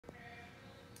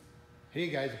Hey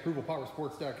guys,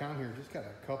 ApprovalPowerSports.com here. Just got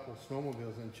a couple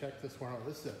snowmobiles and check this one out.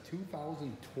 This is a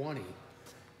 2020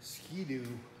 Skidoo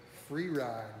Free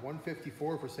Ride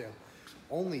 154 for sale.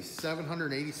 Only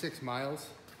 786 miles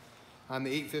on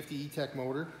the 850 E-Tech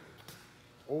motor.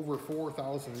 Over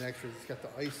 4,000 in extras. It's got the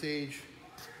Ice Age,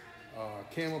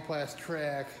 Camoplast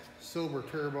track, silver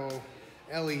turbo,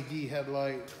 LED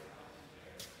headlight,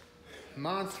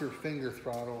 monster finger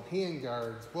throttle, hand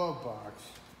guards, glove box,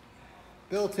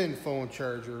 built-in phone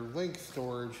charger, link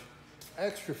storage,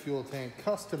 extra fuel tank,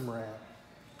 custom wrap.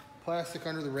 Plastic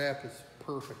under the wrap is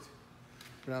perfect.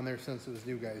 Been on there since it was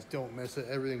new, guys. Don't miss it.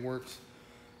 Everything works.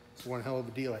 It's one hell of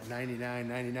a deal at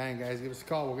 $99.99, guys. Give us a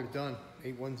call. We'll get it done.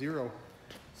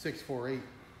 810-648-9500.